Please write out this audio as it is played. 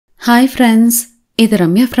Hi friends, இது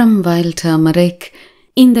Ramya from Wild Turmeric.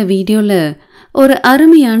 இந்த வீடியோல ஒரு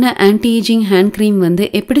அருமையான ஆன்டி-ஏஜிங் ஹேண்ட் க்ரீம்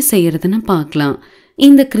எப்படி செய்யறதுன்னு பார்க்கலாம்.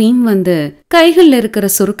 இந்த க்ரீம் கைகள்ல இருக்கிற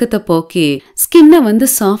சுருக்கத்தை போக்கி ஸ்கின்னை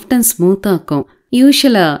சாஃப்ட் அண்ட் ஸ்மூத் ஆக்கும்.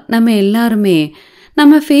 யூஷுவலா நம்ம எல்லாருமே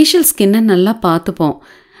நம்ம ஃபேஷியல் ஸ்கின்னை நல்லா பார்த்துப்போம்.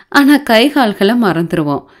 ஆனா கைகால்களை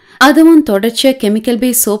மறந்துடுவோம். அதுவும் தொடர்ச்சியா chemical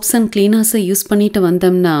base soaps and கிளீனர்ஸை use பண்ணிட்டு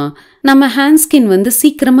வந்தோம்னா நம்ம ஹேண்ட் ஸ்கின்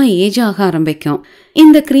சீக்கிரமா ஏஜ் ஆக ஆரம்பிக்கும்.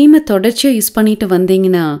 இந்த க்ரீமை தொடர்ச்சியா யூஸ் பண்ணிட்டு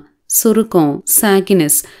வந்தீங்கன்னா சுருக்கம்,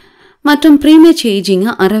 சாகினஸ் மற்றும் ப்ரீமேச்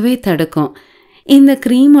ஏஜிங்கை அறவே தடுக்கும். இந்த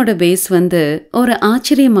க்ரீமோட பேஸ் ஒரு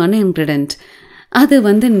ஆச்சரியமான இன்க்ரிடென்ட். அது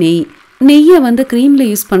நெய்யை க்ரீமில்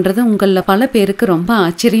யூஸ் பண்ணுறது உங்களில் பல பேருக்கு ரொம்ப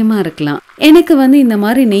ஆச்சரியமாக இருக்கலாம். எனக்கு இந்த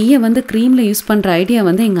மாதிரி நெய்யை க்ரீமில் யூஸ் பண்ணுற ஐடியா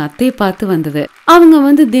எங்கள் அத்தையை பார்த்து வந்தது.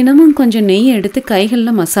 அவங்க தினமும் கொஞ்சம் நெய்யை எடுத்து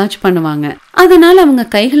கைகளில் மசாஜ் பண்ணுவாங்க. அதனால் அவங்க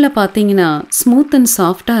கைகளில் பார்த்தீங்கன்னா ஸ்மூத் அண்ட்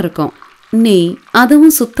சாஃப்டாக இருக்கும். நெய்,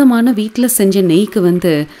 அதுவும் சுத்தமான வீட்டில் செஞ்ச நெய்க்கு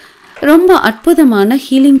ரொம்ப அற்புதமான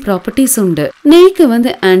ஹீலிங் ப்ராப்பர்ட்டிஸ் உண்டு. நெய்க்கு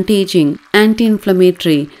anti-ageing, anti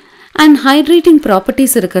inflammatory and hydrating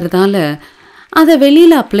properties இருக்கிறதால அதை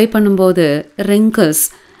வெளியில் அப்ளை பண்ணும்போது ரிங்கிள்ஸ்,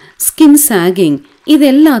 ஸ்கின் சாகிங் இது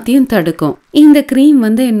எல்லாத்தையும் தடுக்கும். இந்த க்ரீம்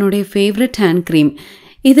என்னுடைய ஃபேவரட் ஹேண்ட் க்ரீம்.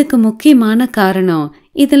 இதுக்கு முக்கியமான காரணம்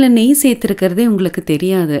இதில் நெய் சேர்த்துருக்கிறதே உங்களுக்கு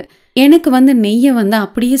தெரியாது. எனக்கு நெய்யை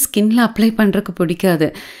அப்படியே ஸ்கின்ல அப்ளை பண்ணுறதுக்கு பிடிக்காது.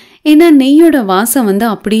 ஏன்னா நெய்யோட வாசம்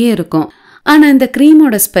அப்படியே இருக்கும். ஆனால் இந்த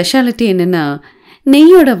க்ரீமோட ஸ்பெஷாலிட்டி என்னென்னா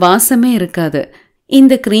நெய்யோட வாசமே இருக்காது.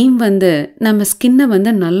 இந்த க்ரீம் நம்ம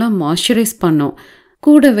ஸ்கின்னை நல்லா மாய்ஸ்சரைஸ் பண்ணும்.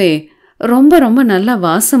 கூடவே ரொம்ப ரொம்ப நல்லா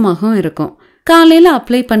வாசமாகவும் இருக்கும். காலையில்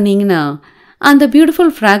அப்ளை பண்ணிங்கன்னா அந்த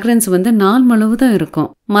பியூட்டிஃபுல் ஃப்ராக்ரன்ஸ் நாள் முழுவதும் இருக்கும்.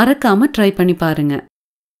 மறக்காமல் ட்ரை பண்ணி பாருங்க.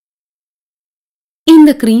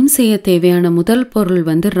 இந்த க்ரீம் செய்ய தேவையான முதல் பொருள்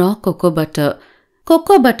ரா கொக்கோ பட்டர்.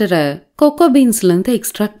 கொக்கோ பட்டரை கொக்கோ பீன்ஸ்லேருந்து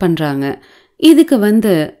எக்ஸ்ட்ராக்ட் பண்ணுறாங்க. இதுக்கு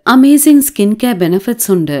அமேசிங் ஸ்கின் கேர்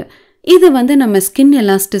பெனிஃபிட்ஸ் உண்டு. இது நம்ம ஸ்கின்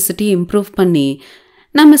எலாஸ்டிசிட்டி இம்ப்ரூவ் பண்ணி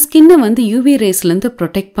நம்ம ஸ்கின்னை யூவி ரேஸ்லேருந்து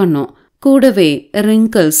ப்ரொடெக்ட் பண்ணும். கூடவே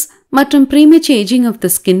ரிங்கிள்ஸ் மற்றும் ப்ரீமேச் ஏஜிங் ஆஃப் த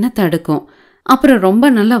ஸ்கின்னை தடுக்கும். அப்புறம் ரொம்ப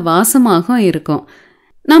நல்ல வாசமாகவும் இருக்கும்.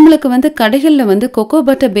 நம்மளுக்கு கடைகளில் கொக்கோ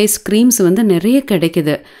பட்டர் பேஸ் க்ரீம்ஸ் நிறைய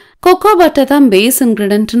கிடைக்குது. கொக்கோ பட்டர் தான் பேஸ்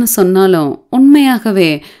இன்க்ரிடென்ட்னு சொன்னாலும் உண்மையாகவே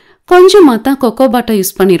கொஞ்சமாக தான் கொக்கோ பட்டர்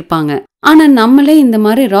யூஸ் பண்ணியிருப்பாங்க. ஆனால் நம்மளே இந்த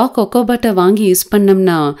மாதிரி ரா கொக்கோ பட்டர் வாங்கி யூஸ்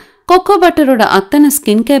பண்ணோம்னா கொக்கோ பட்டரோட அத்தனை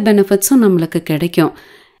ஸ்கின் கேர் பெனிஃபிட்ஸும் நம்மளுக்கு கிடைக்கும்.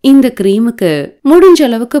 இந்த க்ரீமுக்கு முடிஞ்ச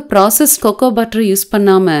அளவுக்கு ப்ராசஸ் கொக்கோ பட்டர் யூஸ்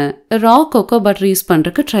பண்ணாம ரா கொக்கோ பட்டர் யூஸ்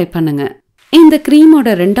பண்றதுக்கு ட்ரை பண்ணுங்க. இந்த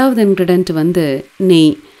க்ரீமோட ரெண்டாவது இன்க்ரிடென்ட்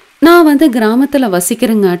நெய். நான் கிராமத்துல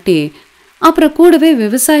வசிக்கிறங்காட்டி அப்புறம் கூடவே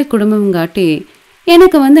விவசாய குடும்பங்காட்டி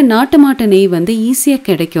எனக்கு நாட்டு மாட்டு நெய் ஈஸியா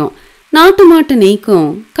கிடைக்கும். நாட்டு மாட்டு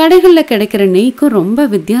நெய்க்கும் கடைகளில் கிடைக்கிற நெய்க்கும் ரொம்ப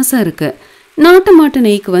வித்தியாசம் இருக்கு. நாட்டு மாட்டு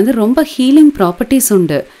நெய்க்கு ரொம்ப ஹீலிங் ப்ராப்பர்ட்டிஸ்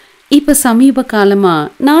உண்டு. இப்போ சமீப காலமாக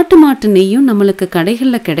நாட்டு மாட்டு நெய்யும் நம்மளுக்கு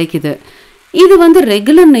கடைகளில் கிடைக்குது. இது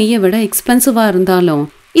ரெகுலர் நெய்யை விட எக்ஸ்பென்சிவாக இருந்தாலும்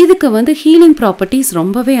இதுக்கு ஹீலிங் ப்ராப்பர்ட்டிஸ்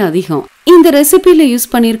ரொம்பவே அதிகம். இந்த ரெசிபியில் யூஸ்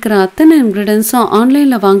பண்ணியிருக்கிற அத்தனை இன்க்ரிடென்ட்ஸும்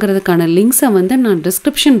ஆன்லைனில் வாங்குறதுக்கான லிங்க்ஸை நான்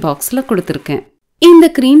டிஸ்கிரிப்ஷன் பாக்ஸில் கொடுத்துருக்கேன். இந்த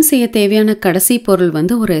க்ரீம் செய்ய தேவையான கடைசி பொருள்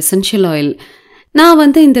ஒரு எசென்ஷியல் ஆயில்.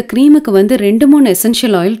 நான் இந்த க்ரீமுக்கு 2-3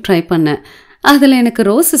 எசென்ஷியல் ஆயில் ட்ரை பண்ணேன். அதில் எனக்கு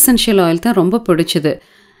ரோஸ் எசென்ஷியல் ஆயில் தான் ரொம்ப பிடிச்சது.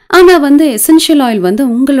 ஆனால் எசென்ஷியல் ஆயில்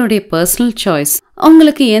உங்களுடைய பர்சனல் சாய்ஸ்.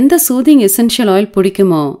 உங்களுக்கு எந்த சூதிங் எசென்ஷியல் ஆயில்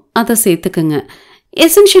பிடிக்குமோ அதை சேர்த்துக்குங்க.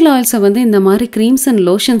 எசென்ஷியல் ஆயில்ஸை இந்த மாதிரி க்ரீம்ஸ் அண்ட்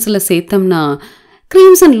லோஷன்ஸில் சேர்த்தோம்னா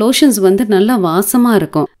க்ரீம்ஸ் அண்ட் லோஷன்ஸ் நல்லா வாசமாக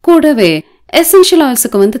இருக்கும். கூடவே essential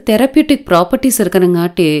ஆயில்ஸுக்கு therapeutic properties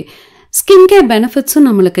இருக்கிறங்காட்டி skin care பெனிஃபிட்ஸும்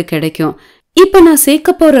நம்மளுக்கு கிடைக்கும். இப்போ நான்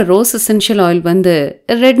சேர்க்க போகிற rose essential oil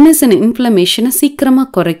redness and இன்ஃப்ளமேஷனை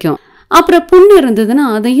சீக்கிரமாக குறைக்கும். அப்புறம் புண்ணு இருந்ததுன்னா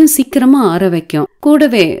அதையும் சீக்கிரமா ஆற வைக்கும்.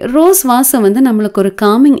 கூடவே ரோஸ் வாசம் நம்மளுக்கு ஒரு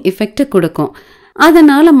காமிங் எஃபெக்ட் கொடுக்கும்.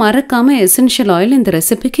 அதனால மறக்காம எசென்ஷியல் ஆயில் இந்த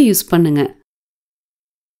ரெசிபிக்கு யூஸ் பண்ணுங்க.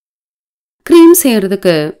 க்ரீம்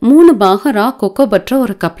செய்யறதுக்கு 3 பாகம் ரா கொக்கோ பட்டர்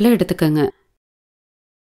ஒரு கப்ல எடுத்துக்கங்க.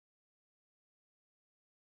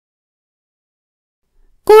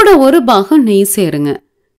 கூட 1 பாகம் நெய் சேருங்க.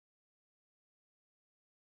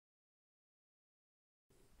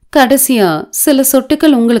 கடைசியா சில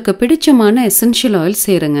சொட்டுக்கள் உங்களுக்கு பிடிச்சமான எசென்ஷியல் ஆயில்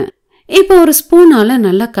சேருங்க. இப்போ ஒரு ஸ்பூனால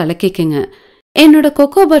நல்லா கலக்கிக்கங்க. என்னோட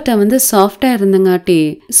கொக்கோ பட்டர் சாஃப்டா இருந்தங்காட்டி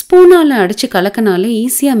ஸ்பூனால அடிச்சு கலக்கனால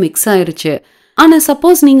ஈஸியா மிக்ஸ் ஆயிருச்சு. ஆனா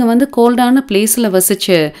சப்போஸ் நீங்க கோல்டான பிளேஸ்ல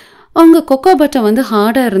வசிச்சு உங்க கொக்கோ பட்டர்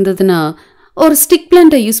ஹார்டா இருந்ததுன்னா ஒரு ஸ்டிக்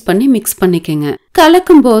பிளண்டை யூஸ் பண்ணி மிக்ஸ் பண்ணிக்கங்க.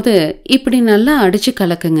 கலக்கும் போது இப்படி நல்லா அடிச்சு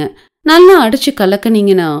கலக்குங்க. நல்லா அடிச்சு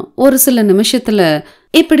கலக்குனீங்கன்னா ஒரு சில நிமிஷத்துல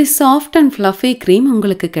இப்படி சாஃப்ட் அண்ட் ஃப்ளஃபி க்ரீம்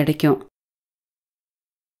உங்களுக்கு கிடைக்கும்.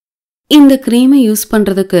 இந்த க்ரீமை யூஸ்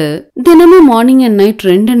பண்றதுக்கு தினமும் மார்னிங் அண்ட் நைட்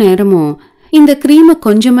 2 நேரமும் இந்த கிரீமை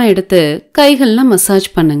கொஞ்சமா எடுத்து கைகள்ல மசாஜ்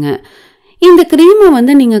பண்ணுங்க. இந்த கிரீமை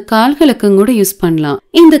வந்து நீங்க கால்களுக்கும் கூட யூஸ் பண்ணலாம்.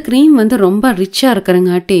 இந்த கிரீம் வந்து ரொம்ப ரிச்சா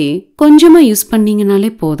இருக்கிறங்காட்டி கொஞ்சமா யூஸ்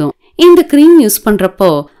பண்ணீங்கனாலே போதும். இந்த கிரீம் யூஸ்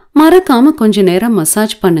பண்றப்போ மறக்காம கொஞ்ச நேரம்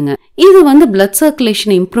மசாஜ் பண்ணுங்க. இது வந்து பிளட்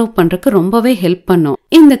சர்க்குலேஷன் இம்ப்ரூவ் பண்றதுக்கு ரொம்பவே ஹெல்ப் பண்ணும்.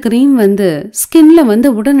 இந்த கிரீம் வந்து ஸ்கின்ல வந்து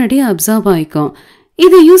உடனடியா அப்சார்ப் ஆயிக்கும்.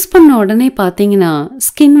 இது யூஸ் பண்ண உடனே பாத்தீங்கன்னா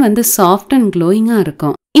ஸ்கின் வந்து சாஃப்ட் அண்ட் க்ளோயிங்கா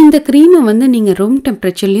இருக்கும். இந்த கிரீமை வந்து நீங்க ரூம்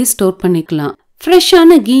டெம்பரேச்சர்லயே ஸ்டோர் பண்ணிக்கலாம்.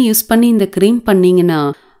 ஃப்ரெஷ்ஷான கீ யூஸ் பண்ணி இந்த கிரீம் பண்ணீங்கன்னா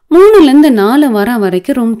 3-4 வாரம்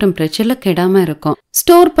வரைக்கும் ரூம் டெம்பரேச்சர்ல கெடாம இருக்கும்.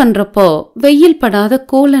 ஸ்டோர் பண்றப்போ வெயில் படாத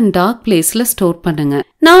கூல் அண்ட் டார்க் பிளேஸ்ல ஸ்டோர் பண்ணுங்க.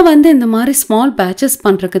 நான் வந்து இந்த மாதிரி ஸ்மால் பேட்சஸ்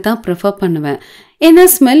பண்றதுக்கு தான் ப்ரிஃபர் பண்ணுவேன். ஏன்னா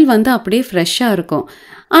ஸ்மெல் வந்து அப்படியே ஃப்ரெஷ்ஷா இருக்கும்.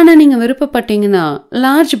 ஆனா நீங்க விருப்பப்பட்டீங்கன்னா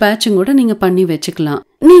லார்ஜ் பேட்சும் கூட நீங்க பண்ணி வச்சுக்கலாம்.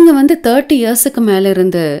 நீங்க வந்து 30 இயர்ஸுக்கு மேல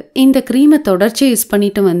இருந்து இந்த கிரீமை தொடர்ச்சியா யூஸ்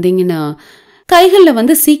பண்ணிட்டு வந்தீங்கன்னா கைகள்ல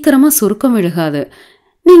வந்து சீக்கிரமா சுருக்கம் விழுகாது.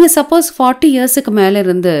 நீங்க சப்போஸ் 40 இயர்ஸுக்கு மேல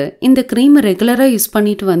இருந்து இந்த கிரீமை ரெகுலரா யூஸ்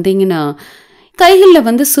பண்ணிட்டு வந்தீங்கன்னா கைகள்ல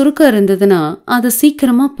வந்து சுருக்கம் இருந்ததுன்னா அது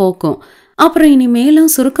சீக்கிரமா போக்கும். அப்புறம்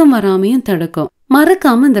இனிமேலும் சுருக்கம் வராமையும் தடுக்கும்.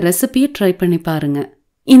 மறக்காம இந்த ரெசிபியை ட்ரை பண்ணி பாருங்க.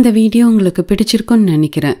 இந்த வீடியோ உங்களுக்கு பிடிச்சிருக்கும்னு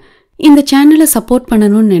நினைக்கிறேன். இந்த சேனலை சப்போர்ட்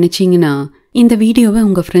பண்ணணும்னு நினைச்சீங்கன்னா இந்த வீடியோவை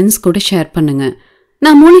உங்க ஃப்ரெண்ட்ஸ் கூட ஷேர் பண்ணுங்க.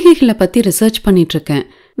 நான் மூலிகைகளை பத்தி ரிசர்ச் பண்ணிட்டு இருக்கேன்.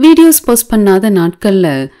 வீடியோஸ் போஸ்ட் பண்ணாத நாட்கள்ல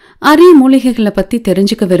அரிய மூலிகைகளை பத்தி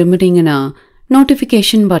தெரிஞ்சுக்க விரும்புறீங்கன்னா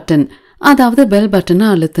நோட்டிஃபிகேஷன் பட்டன், அதாவது பெல் பட்டனை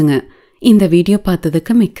அழுத்துங்க. இந்த வீடியோ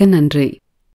பார்த்ததுக்கு மிக்க நன்றி.